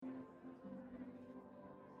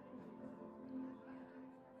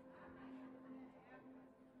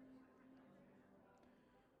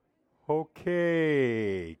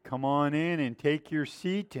Okay, come on in and take your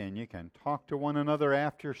seat, and you can talk to one another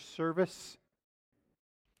after service.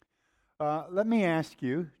 Let me ask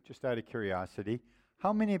you, just out of curiosity,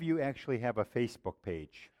 how many of you actually have a Facebook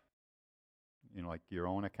page? You know, like your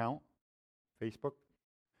own account? Facebook?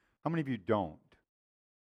 How many of you don't?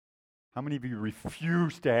 How many of you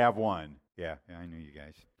refuse to have one? Yeah, I knew you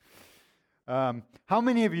guys. How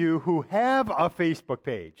many of you who have a Facebook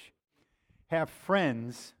page have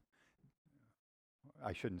friends?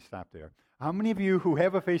 I shouldn't stop there. How many of you who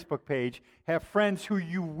have a Facebook page have friends who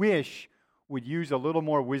you wish would use a little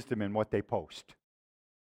more wisdom in what they post?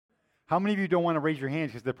 How many of you don't want to raise your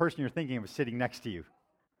hands because the person you're thinking of is sitting next to you?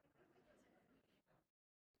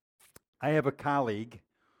 I have a colleague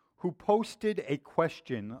who posted a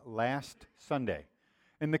question last Sunday.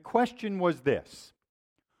 And the question was this: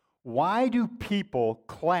 why do people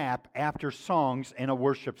clap after songs in a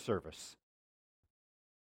worship service?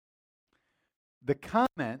 The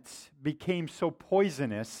comments became so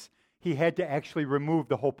poisonous, he had to actually remove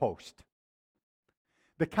the whole post.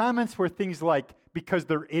 The comments were things like, because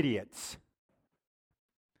they're idiots,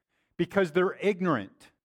 because they're ignorant,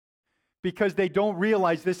 because they don't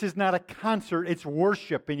realize this is not a concert, it's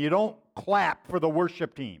worship, and you don't clap for the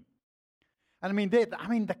worship team. And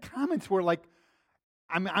the comments were like,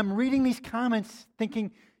 I'm reading these comments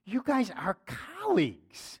thinking, you guys are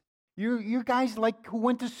colleagues. You guys like who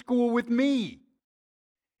went to school with me.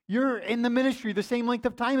 You're in the ministry the same length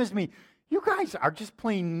of time as me. You guys are just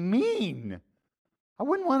plain mean. I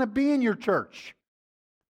wouldn't want to be in your church.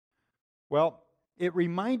 Well, it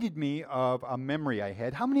reminded me of a memory I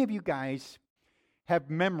had. How many of you guys have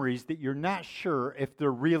memories that you're not sure if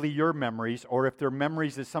they're really your memories or if they're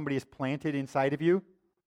memories that somebody has planted inside of you?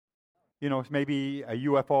 You know, maybe a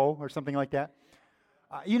UFO or something like that.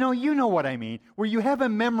 You know what I mean, where you have a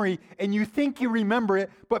memory and you think you remember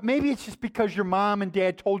it, but maybe it's just because your mom and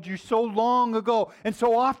dad told you so long ago and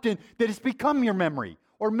so often that it's become your memory.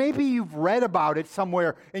 Or maybe you've read about it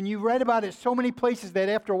somewhere and you read about it so many places that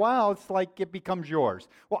after a while it's like it becomes yours.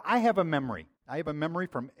 Well, I have a memory. I have a memory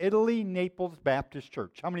from Italy, Naples Baptist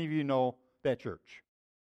Church. How many of you know that church?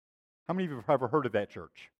 How many of you have ever heard of that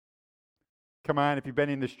church? Come on, if you've been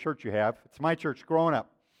in this church, you have. It's my church growing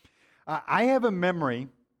up. I have a memory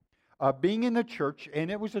of being in the church,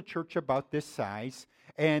 and it was a church about this size,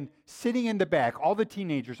 and sitting in the back. All the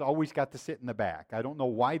teenagers always got to sit in the back. I don't know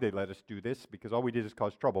why they let us do this, because all we did is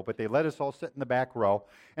cause trouble, but they let us all sit in the back row.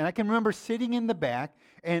 And I can remember sitting in the back,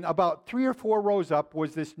 and about 3 or 4 rows up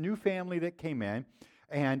was this new family that came in,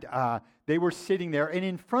 and they were sitting there, and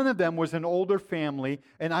in front of them was an older family.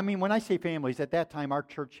 And I mean, when I say families, at that time our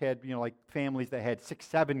church had, like families that had 6,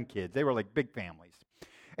 7 kids. They were like big families.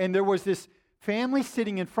 And there was this family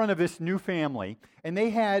sitting in front of this new family, and they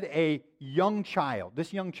had a young child.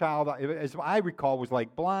 This young child, as I recall, was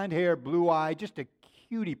like blonde hair, blue eye, just a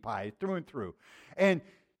cutie pie through and through. And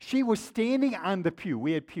she was standing on the pew.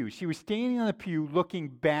 We had pews. She was standing on the pew looking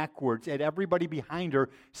backwards at everybody behind her,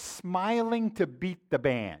 smiling to beat the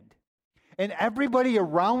band. And everybody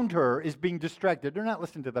around her is being distracted. They're not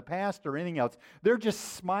listening to the pastor or anything else. They're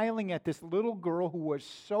just smiling at this little girl who was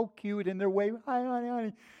so cute in their way. Hi, honey,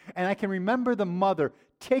 honey. And I can remember the mother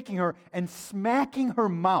taking her and smacking her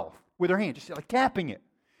mouth with her hand, just like tapping it,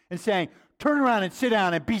 and saying, turn around and sit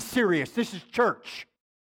down and be serious. This is church.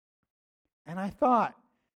 And I thought,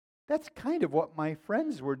 that's kind of what my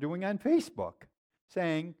friends were doing on Facebook,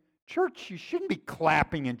 saying, church, you shouldn't be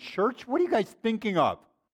clapping in church. What are you guys thinking of?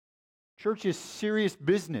 Church is serious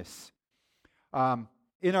business.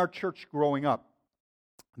 In our church growing up,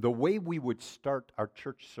 the way we would start our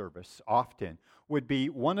church service often would be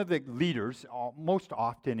one of the leaders, most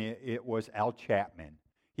often it was Al Chapman.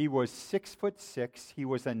 He was 6'6". He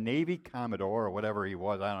was a Navy Commodore or whatever he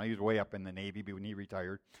was. I don't know. He was way up in the Navy when he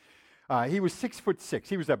retired. He was 6'6".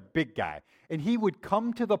 He was a big guy. And he would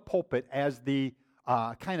come to the pulpit as the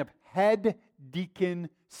kind of head deacon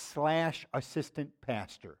 / assistant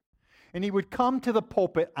pastor. And he would come to the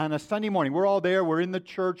pulpit on a Sunday morning. We're all there. We're in the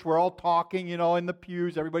church. We're all talking, in the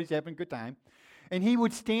pews. Everybody's having a good time. And he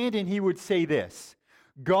would stand and he would say this: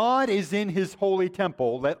 God is in his holy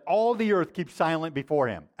temple. Let all the earth keep silent before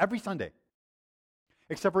him. Every Sunday.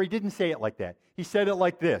 Except for he didn't say it like that. He said it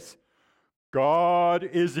like this: God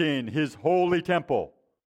is in his holy temple.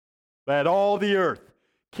 Let all the earth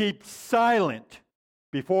keep silent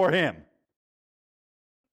before him.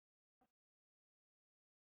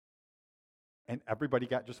 And everybody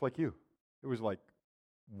got just like you. It was like,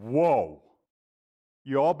 whoa,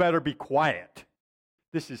 you all better be quiet.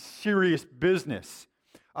 This is serious business.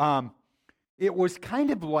 It was kind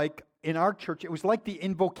of like, in our church, it was like the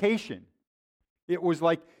invocation.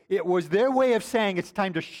 It was their way of saying it's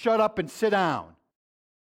time to shut up and sit down.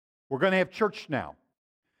 We're going to have church now.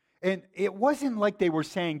 And it wasn't like they were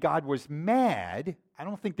saying God was mad. I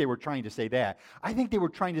don't think they were trying to say that. I think they were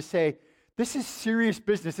trying to say, this is serious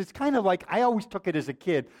business. It's kind of like, I always took it as a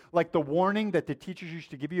kid, like the warning that the teachers used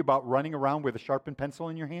to give you about running around with a sharpened pencil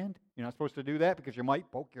in your hand. You're not supposed to do that because you might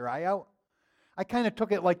poke your eye out. I kind of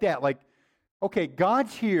took it like that. Like, okay,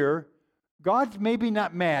 God's here. God's maybe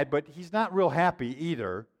not mad, but he's not real happy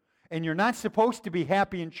either. And you're not supposed to be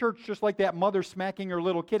happy in church, just like that mother smacking her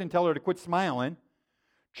little kid and tell her to quit smiling.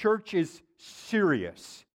 Church is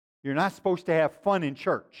serious. You're not supposed to have fun in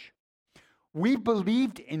church. We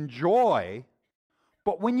believed in joy,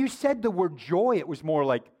 but when you said the word joy, it was more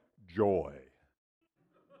like joy.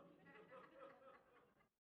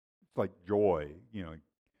 It's like joy, you know.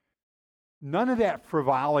 None of that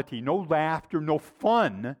frivolity, no laughter, no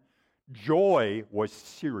fun. Joy was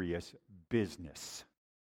serious business.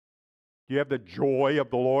 Do you have the joy of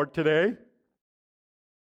the Lord today?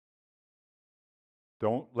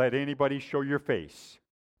 Don't let anybody show your face,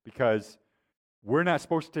 because we're not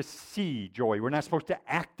supposed to see joy. We're not supposed to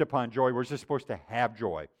act upon joy. We're just supposed to have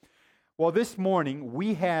joy. Well, this morning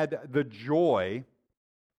we had the joy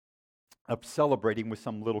of celebrating with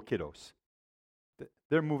some little kiddos.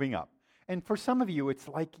 They're moving up. And for some of you, it's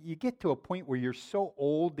like you get to a point where you're so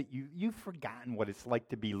old that you've forgotten what it's like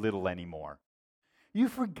to be little anymore.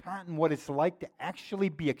 You've forgotten what it's like to actually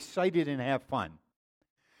be excited and have fun.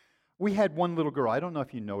 We had one little girl. I don't know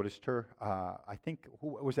if you noticed her. I think,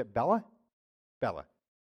 was it Bella? Bella.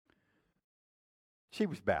 She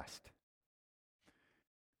was best.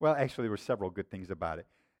 Well, actually, there were several good things about it.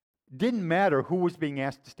 Didn't matter who was being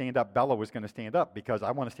asked to stand up. Bella was going to stand up because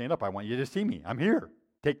I want to stand up. I want you to see me. I'm here.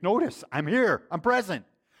 Take notice. I'm here. I'm present.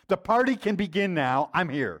 The party can begin now. I'm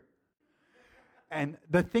here. And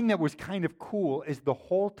the thing that was kind of cool is the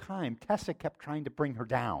whole time Tessa kept trying to bring her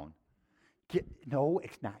down. No,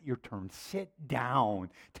 it's not your turn. Sit down.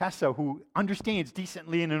 Tessa, who understands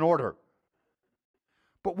decently and in order.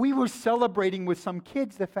 But we were celebrating with some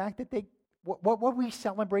kids the fact that what were we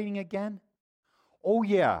celebrating again? Oh,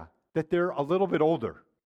 yeah, that they're a little bit older.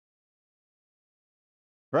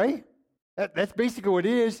 Right? That's basically what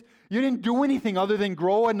it is. You didn't do anything other than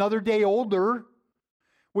grow another day older,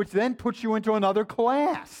 which then puts you into another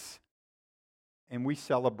class. And we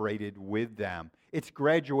celebrated with them. It's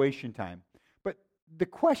graduation time. But the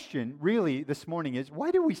question really this morning is,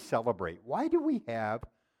 why do we celebrate? Why do we have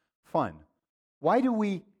fun? Why do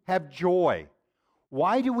we have joy?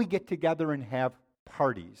 Why do we get together and have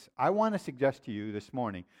parties? I want to suggest to you this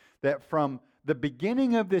morning that from the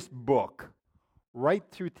beginning of this book right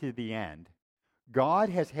through to the end, God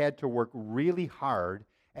has had to work really hard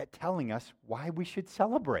at telling us why we should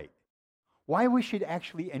celebrate, why we should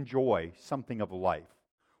actually enjoy something of life,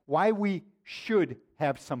 why we should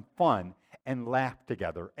have some fun and laugh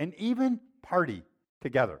together and even party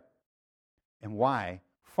together, and why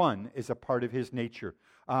fun is a part of his nature.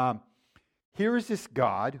 Here is this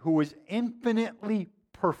God who is infinitely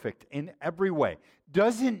perfect in every way,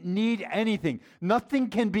 doesn't need anything. Nothing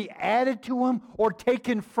can be added to him or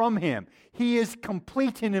taken from him. He is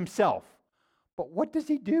complete in himself. But what does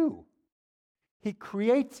he do? He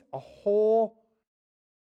creates a whole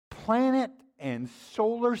planet and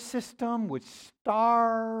solar system with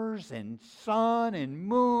stars and sun and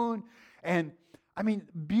moon and,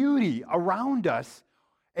 beauty around us.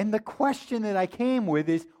 And the question that I came with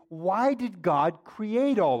is, why did God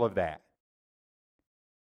create all of that?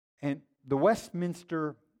 And the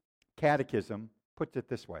Westminster Catechism puts it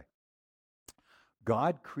this way.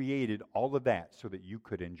 God created all of that so that you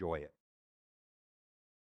could enjoy it.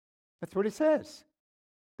 That's what it says.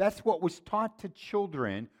 That's what was taught to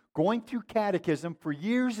children going through catechism for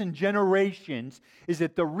years and generations, is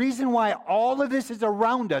that the reason why all of this is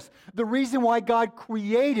around us, the reason why God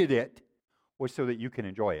created it, was so that you can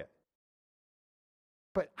enjoy it.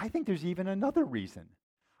 But I think there's even another reason.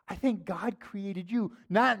 I think God created you,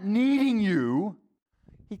 not needing you.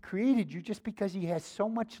 He created you just because he has so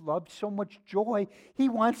much love, so much joy. He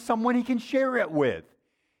wants someone he can share it with.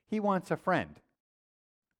 He wants a friend,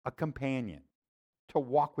 a companion, to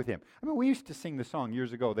walk with him. We used to sing the song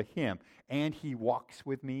years ago, the hymn, "And he walks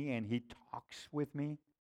with me and he talks with me."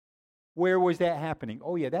 Where was that happening?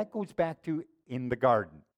 Oh yeah, that goes back to in the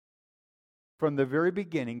garden. From the very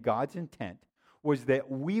beginning, God's intent was that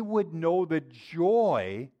we would know the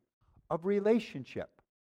joy of relationship,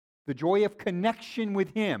 the joy of connection with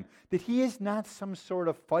him, that he is not some sort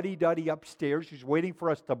of fuddy-duddy upstairs who's waiting for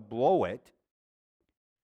us to blow it,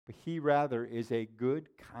 but he rather is a good,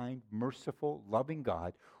 kind, merciful, loving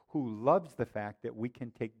God who loves the fact that we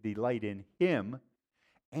can take delight in him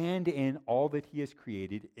and in all that he has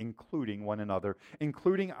created, including one another,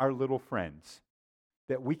 including our little friends,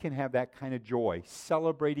 that we can have that kind of joy,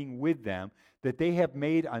 celebrating with them that they have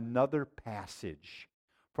made another passage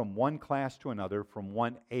from one class to another, from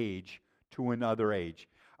one age to another age.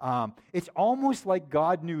 It's almost like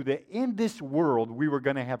God knew that in this world we were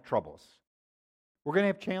going to have troubles. We're going to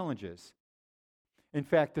have challenges. In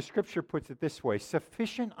fact, the scripture puts it this way: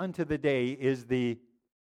 sufficient unto the day is the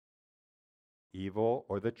evil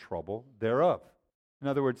or the trouble thereof. In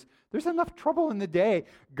other words, there's enough trouble in the day.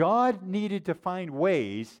 God needed to find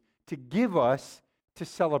ways to give us to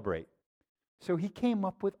celebrate. So he came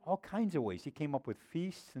up with all kinds of ways. He came up with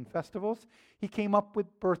feasts and festivals. He came up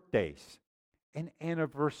with birthdays and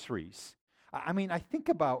anniversaries. I mean, I think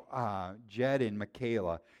about Jed and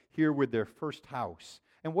Michaela here with their first house.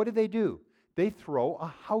 And what do? They throw a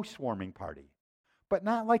housewarming party. But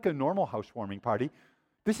not like a normal housewarming party.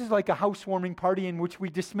 This is like a housewarming party in which we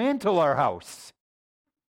dismantle our house.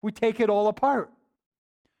 We take it all apart.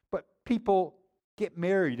 But people get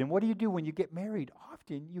married. And what do you do when you get married?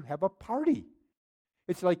 Often you have a party.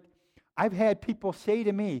 It's like I've had people say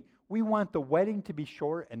to me, we want the wedding to be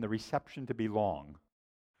short and the reception to be long.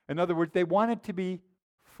 In other words, they want it to be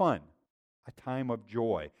fun, a time of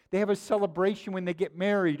joy. They have a celebration when they get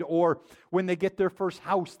married, or when they get their first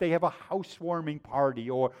house, they have a housewarming party,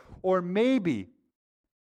 or maybe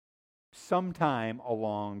sometime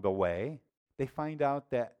along the way, they find out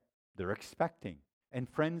that they're expecting, and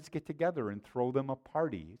friends get together and throw them a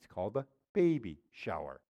party. It's called a baby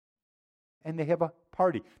shower. And they have a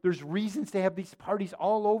party. There's reasons to have these parties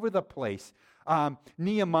all over the place.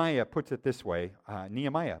 Nehemiah puts it this way.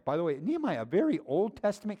 Nehemiah, by the way, Nehemiah, a very Old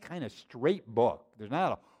Testament kind of straight book. There's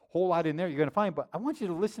not a whole lot in there you're going to find, but I want you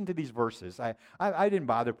to listen to these verses. I didn't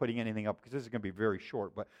bother putting anything up because this is going to be very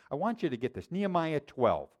short, but I want you to get this. Nehemiah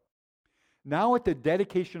 12. Now at the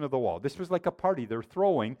dedication of the wall, this was like a party they're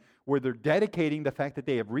throwing where they're dedicating the fact that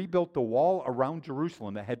they have rebuilt the wall around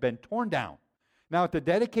Jerusalem that had been torn down. Now at the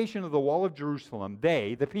dedication of the wall of Jerusalem,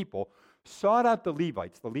 they, the people, sought out the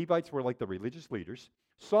Levites. The Levites were like the religious leaders.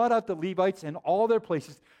 Sought out the Levites in all their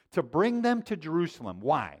places to bring them to Jerusalem.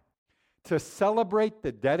 Why? To celebrate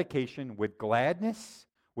the dedication with gladness,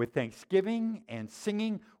 with thanksgiving and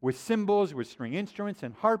singing, with cymbals, with string instruments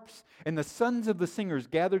and harps. And the sons of the singers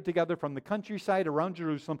gathered together from the countryside around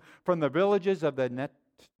Jerusalem, from the villages of the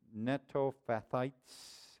Netophathites.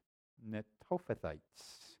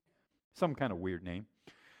 Some kind of weird name.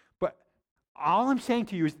 But all I'm saying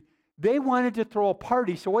to you is they wanted to throw a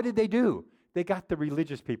party, so what did? They got the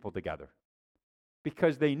religious people together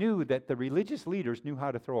because they knew that the religious leaders knew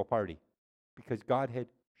how to throw a party because God had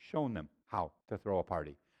shown them how to throw a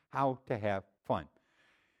party, how to have fun.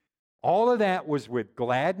 All of that was with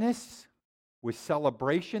gladness, with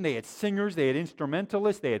celebration. They had singers, they had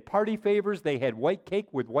instrumentalists, they had party favors, they had white cake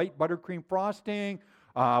with white buttercream frosting,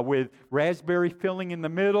 with raspberry filling in the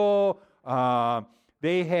middle.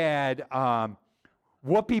 They had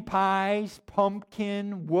whoopie pies,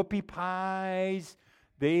 pumpkin whoopie pies.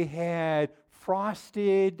 They had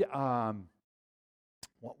frosted,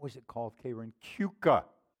 what was it called, Karen?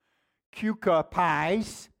 Cuca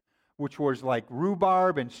pies, which was like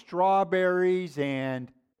rhubarb and strawberries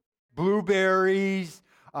and blueberries.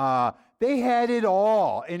 They had it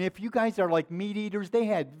all. And if you guys are like meat eaters, they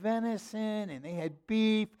had venison and they had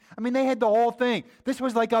beef. I mean, they had the whole thing. This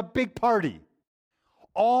was like a big party.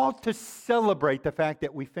 All to celebrate the fact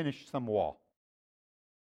that we finished some wall.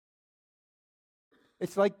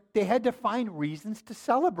 It's like they had to find reasons to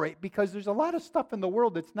celebrate because there's a lot of stuff in the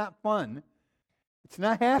world that's not fun. It's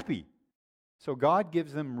not happy. So God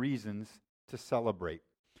gives them reasons to celebrate.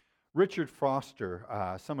 Richard Foster,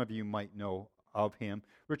 some of you might know of him.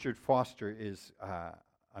 Richard Foster is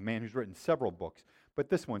a man who's written several books, but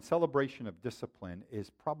this one, Celebration of Discipline, is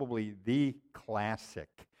probably the classic.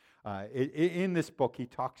 In this book, he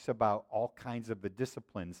talks about all kinds of the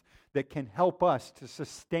disciplines that can help us to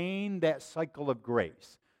sustain that cycle of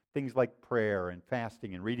grace. Things like prayer and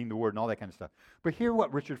fasting and reading the Word and all that kind of stuff. But hear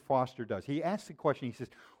what Richard Foster does. He asks the question, he says,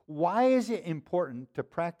 why is it important to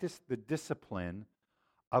practice the discipline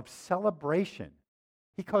of celebration?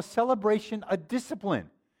 He calls celebration a discipline.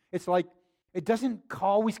 It's like it doesn't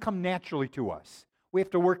always come naturally to us. We have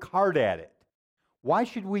to work hard at it. Why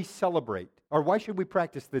should we celebrate? Or why should we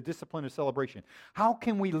practice the discipline of celebration? How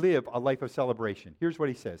can we live a life of celebration? Here's what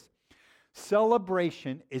he says.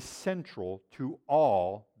 Celebration is central to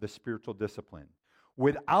all the spiritual discipline.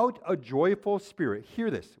 Without a joyful spirit,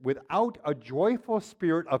 hear this, without a joyful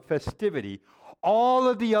spirit of festivity, all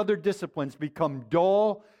of the other disciplines become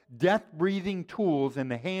dull, death-breathing tools in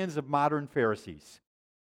the hands of modern Pharisees.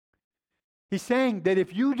 He's saying that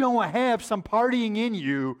if you don't have some partying in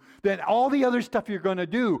you, then all the other stuff you're going to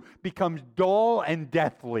do becomes dull and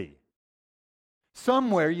deathly.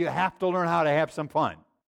 Somewhere you have to learn how to have some fun.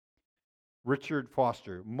 Richard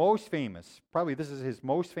Foster, most famous, probably this is his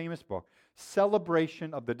most famous book,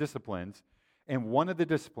 Celebration of the Disciplines, and one of the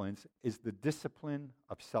disciplines is the discipline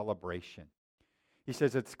of celebration. He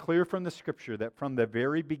says it's clear from the Scripture that from the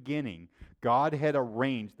very beginning, God had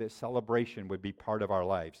arranged that celebration would be part of our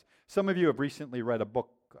lives. Some of you have recently read a book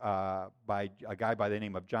by a guy by the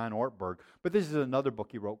name of John Ortberg, but this is another book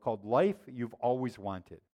he wrote called Life You've Always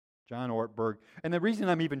Wanted. John Ortberg. And the reason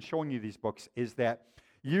I'm even showing you these books is that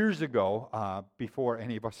years ago, before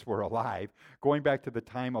any of us were alive, going back to the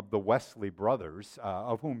time of the Wesley brothers,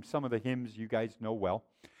 of whom some of the hymns you guys know well,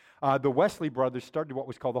 the Wesley brothers started what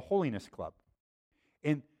was called the Holiness Club.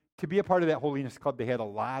 And to be a part of that Holiness Club, they had a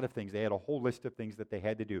lot of things. They had a whole list of things that they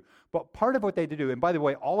had to do. But part of what they had to do, and by the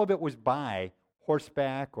way, all of it was by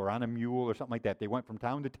horseback or on a mule or something like that. They went from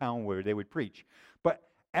town to town where they would preach. But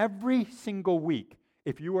every single week,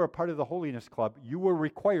 if you were a part of the Holiness Club, you were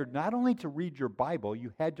required not only to read your Bible,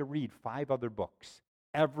 you had to read 5 other books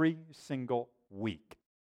every single week.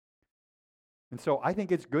 And so I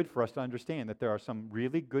think it's good for us to understand that there are some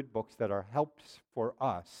really good books that are helps for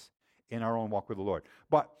us in our own walk with the Lord.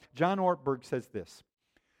 But John Ortberg says this: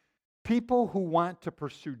 people who want to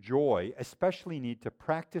pursue joy especially need to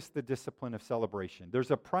practice the discipline of celebration.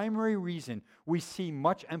 There's a primary reason we see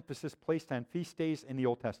much emphasis placed on feast days in the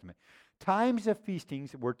Old Testament. Times of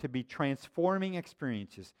feastings were to be transforming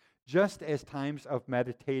experiences, just as times of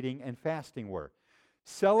meditating and fasting were.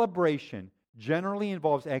 Celebration generally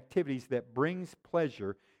involves activities that brings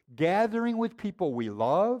pleasure, gathering with people we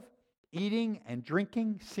love, eating and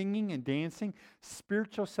drinking, singing and dancing.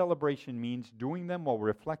 Spiritual celebration means doing them while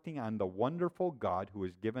reflecting on the wonderful God who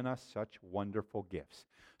has given us such wonderful gifts.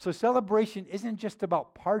 So celebration isn't just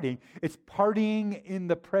about partying, it's partying in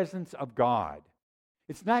the presence of God.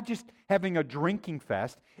 It's not just having a drinking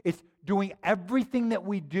fest, it's doing everything that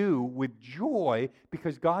we do with joy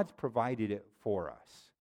because God's provided it for us.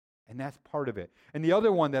 And that's part of it. And the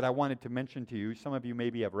other one that I wanted to mention to you, some of you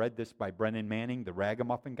maybe have read this by Brennan Manning, The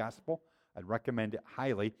Ragamuffin Gospel. I'd recommend it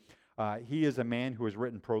highly. He is a man who has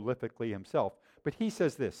written prolifically himself. But he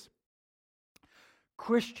says this: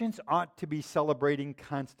 Christians ought to be celebrating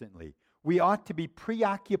constantly. We ought to be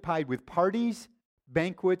preoccupied with parties,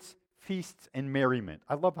 banquets, feasts, and merriment.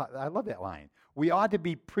 I love that line. We ought to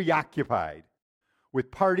be preoccupied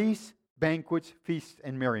with parties, banquets, feasts,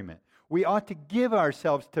 and merriment. We ought to give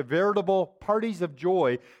ourselves to veritable parties of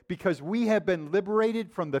joy because we have been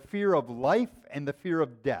liberated from the fear of life and the fear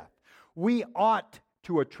of death. We ought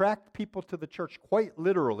to attract people to the church quite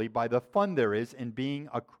literally by the fun there is in being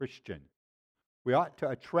a Christian. We ought to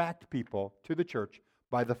attract people to the church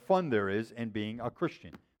by the fun there is in being a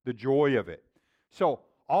Christian, the joy of it. So,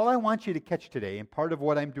 all I want you to catch today, and part of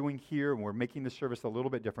what I'm doing here, and we're making the service a little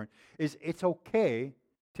bit different, is it's okay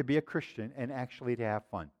to be a Christian and actually to have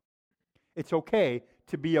fun. It's okay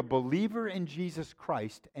to be a believer in Jesus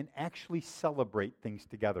Christ and actually celebrate things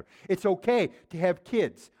together. It's okay to have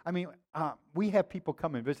kids. I mean, we have people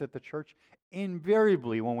come and visit the church.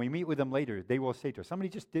 Invariably, when we meet with them later, they will say to us, somebody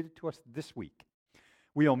just did it to us this week.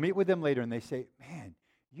 We'll meet with them later and they say, man,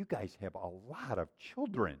 you guys have a lot of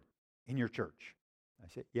children in your church. I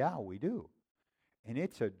said, yeah, we do. And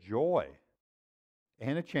it's a joy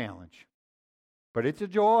and a challenge. But it's a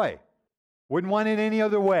joy. Wouldn't want it any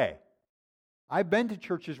other way. I've been to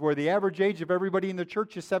churches where the average age of everybody in the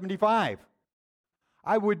church is 75.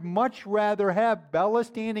 I would much rather have Bella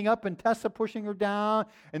standing up and Tessa pushing her down,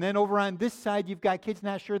 and then over on this side you've got kids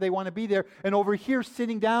not sure they want to be there, and over here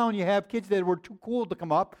sitting down you have kids that were too cool to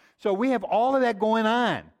come up. So we have all of that going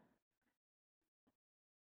on.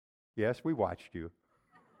 Yes, we watched you.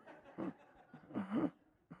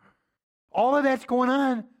 All of that's going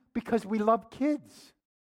on because we love kids.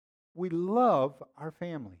 We love our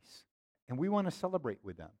families. And we want to celebrate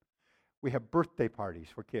with them. We have birthday parties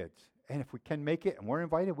for kids. And if we can make it and we're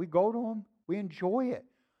invited, we go to them. We enjoy it.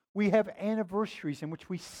 We have anniversaries in which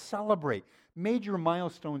we celebrate major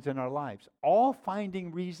milestones in our lives, all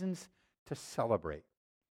finding reasons to celebrate.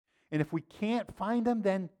 And if we can't find them,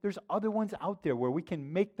 then there's other ones out there where we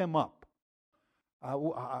can make them up.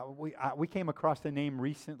 We came across the name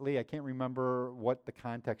recently. I can't remember what the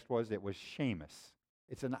context was. It was Seamus.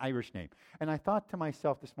 It's an Irish name. And I thought to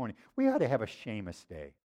myself this morning, we ought to have a Seamus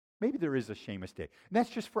Day. Maybe there is a Seamus Day. And that's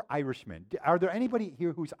just for Irishmen. Are there anybody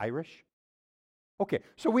here who's Irish? Okay,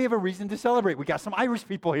 so we have a reason to celebrate. We got some Irish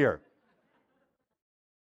people here.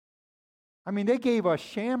 I mean, they gave us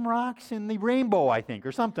shamrocks in the rainbow, I think,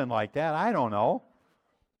 or something like that. I don't know.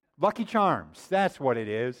 Lucky Charms, that's what it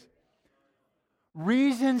is.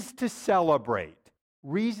 Reasons to celebrate.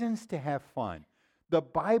 Reasons to have fun. The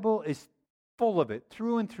Bible is full of it,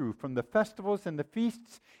 through and through, from the festivals and the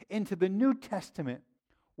feasts into the New Testament,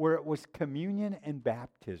 where it was communion and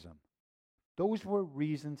baptism. Those were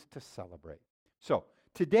reasons to celebrate. So,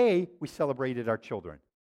 today, we celebrated our children.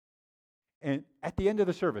 And at the end of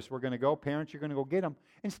the service, we're going to go, parents, you're going to go get them.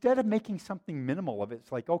 Instead of making something minimal of it,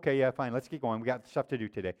 it's like, okay, yeah, fine, let's get going. We got stuff to do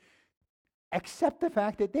today. Accept the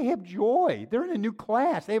fact that they have joy. They're in a new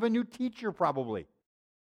class. They have a new teacher, probably.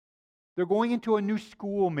 They're going into a new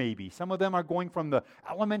school, maybe. Some of them are going from the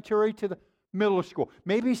elementary to the middle school.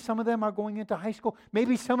 Maybe some of them are going into high school.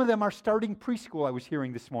 Maybe some of them are starting preschool, I was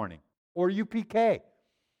hearing this morning, or UPK.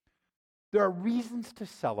 There are reasons to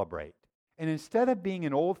celebrate. And instead of being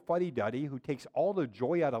an old fuddy-duddy who takes all the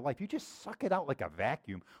joy out of life, you just suck it out like a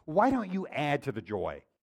vacuum. Why don't you add to the joy?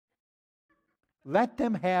 Let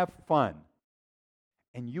them have fun,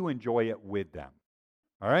 and you enjoy it with them.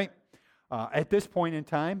 All right? At this point in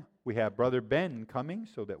time, we have Brother Ben coming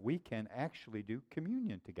so that we can actually do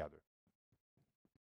communion together.